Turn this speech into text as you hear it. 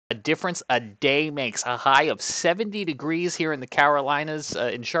difference a day makes. A high of 70 degrees here in the Carolinas,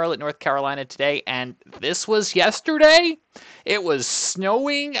 in Charlotte, North Carolina today, and this was yesterday. It was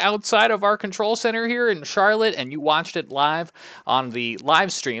snowing outside of our control center here in Charlotte, and you watched it live on the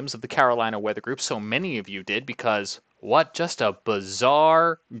live streams of the Carolina Weather Group. So many of you did, because what just a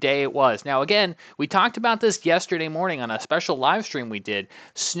bizarre day it was. Now, again, we talked about this yesterday morning on a special live stream we did.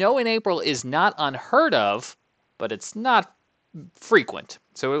 Snow in April is not unheard of, but it's not frequent.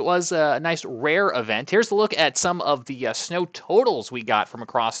 So it was a nice rare event. Here's a look at some of the snow totals we got from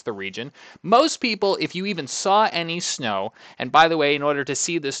across the region. Most people, if you even saw any snow, and by the way, in order to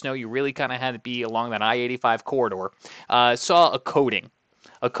see the snow, you really kind of had to be along that I-85 corridor, saw a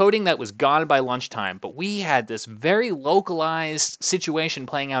coating that was gone by lunchtime. But we had this very localized situation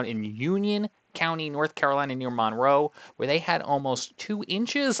playing out in Union County, North Carolina, near Monroe, where they had almost 2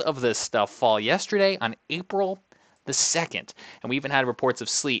 inches of this stuff fall yesterday on April the 2nd. And we even had reports of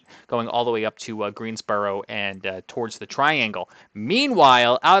sleet going all the way up to Greensboro and towards the Triangle.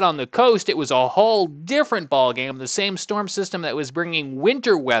 Meanwhile, out on the coast, it was a whole different ballgame. The same storm system that was bringing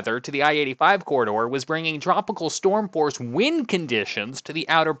winter weather to the I-85 corridor was bringing tropical storm force wind conditions to the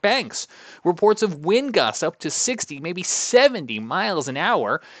Outer Banks. Reports of wind gusts up to 60, maybe 70 miles an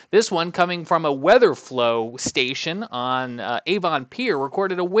hour. This one coming from a weather flow station on Avon Pier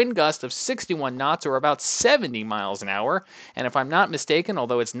recorded a wind gust of 61 knots, or about 70 miles an hour. And if I'm not mistaken,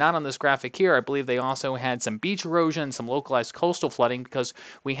 although it's not on this graphic here, I believe they also had some beach erosion, some localized coastal flooding, because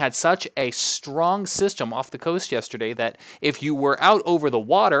we had such a strong system off the coast yesterday that if you were out over the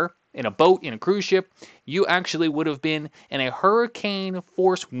water in a boat, in a cruise ship, you actually would have been in a hurricane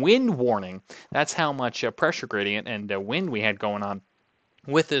force wind warning. That's how much pressure gradient and wind we had going on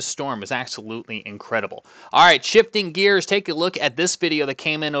with this storm. Is absolutely incredible. All right, shifting gears, take a look at this video that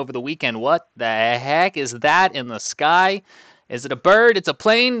came in over the weekend. What the heck is that in the sky? Is it a bird? It's a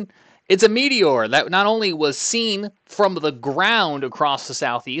plane? It's a meteor that not only was seen from the ground across the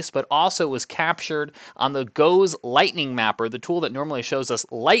southeast, but also was captured on the GOES lightning mapper. The tool that normally shows us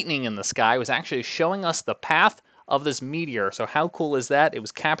lightning in the sky was actually showing us the path of this meteor. So how cool is that? It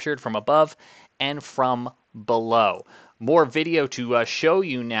was captured from above and from below. More video to show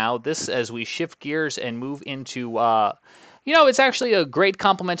you now. This, as we shift gears and move into, it's actually a great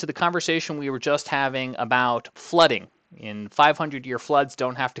complement to the conversation we were just having about flooding. In 500-year floods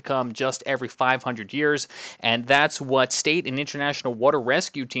don't have to come just every 500 years, and that's what state and international water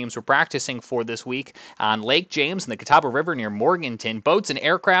rescue teams were practicing for this week on Lake James and the Catawba River near Morganton. Boats and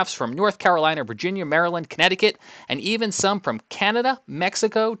aircrafts from North Carolina, Virginia, Maryland, Connecticut, and even some from Canada,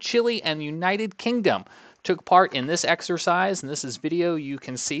 Mexico, Chile, and the United Kingdom took part in this exercise, and this is video you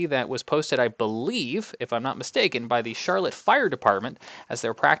can see that was posted, I believe, if I'm not mistaken, by the Charlotte Fire Department as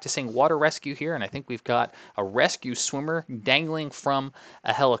they're practicing water rescue here. And I think we've got a rescue swimmer dangling from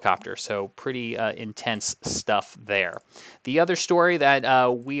a helicopter, so pretty intense stuff there. The other story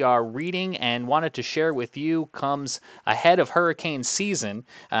that we are reading and wanted to share with you comes ahead of hurricane season.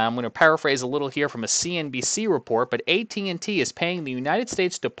 I'm going to paraphrase a little here from a CNBC report, but AT&T is paying the United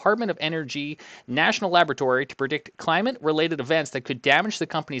States Department of Energy National Laboratory to predict climate-related events that could damage the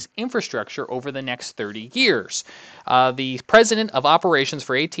company's infrastructure over the next 30 years. The president of operations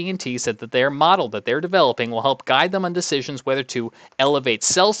for AT&T said that their model that they're developing will help guide them on decisions whether to elevate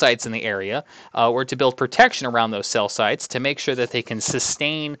cell sites in the area or to build protection around those cell sites to make sure that they can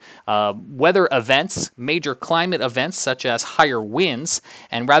sustain weather events, major climate events such as higher winds.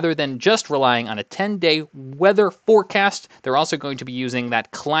 And rather than just relying on a 10-day weather forecast, they're also going to be using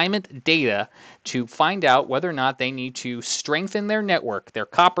that climate data to find out whether or not they need to strengthen their network, their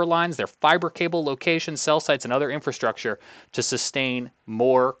copper lines, their fiber cable locations, cell sites, and other infrastructure to sustain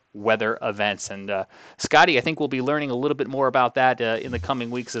more weather events. And Scotty, I think we'll be learning a little bit more about that in the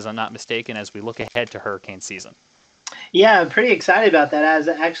coming weeks, as I'm not mistaken, as we look ahead to hurricane season. Yeah, I'm pretty excited about that.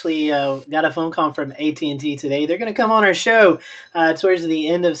 I actually got a phone call from AT&T today. They're going to come on our show towards the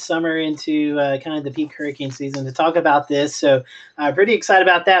end of summer into kind of the peak hurricane season to talk about this. So pretty excited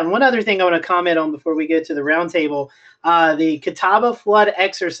about that. And one other thing I want to comment on before we get to the roundtable, the Catawba flood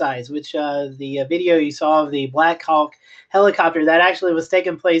exercise, which the video you saw of the Black Hawk helicopter, that actually was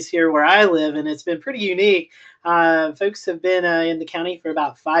taking place here where I live, and it's been pretty unique. Folks have been in the county for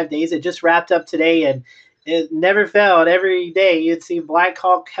about 5 days. It just wrapped up today, and it never failed. Every day you'd see Black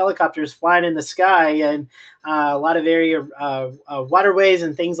Hawk helicopters flying in the sky, and a lot of area waterways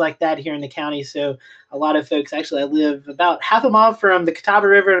and things like that here in the county. So a lot of folks, actually I live about half a mile from the Catawba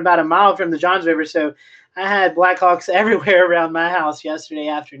River and about a mile from the Johns River. So I had Black Hawks everywhere around my house yesterday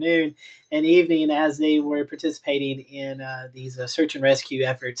afternoon. and evening as they were participating in these search and rescue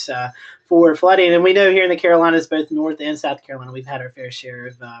efforts for flooding. And we know here in the Carolinas, both North and South Carolina, we've had our fair share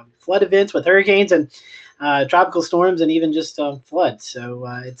of flood events with hurricanes and tropical storms, and even just floods. So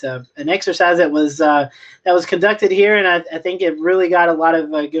it's an exercise that was conducted here, and I think it really got a lot of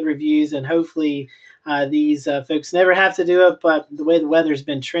good reviews, and hopefully these folks never have to do it. But the way the weather's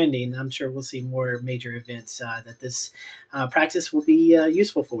been trending, I'm sure we'll see more major events that this practice will be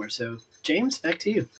useful for. So, James, back to you.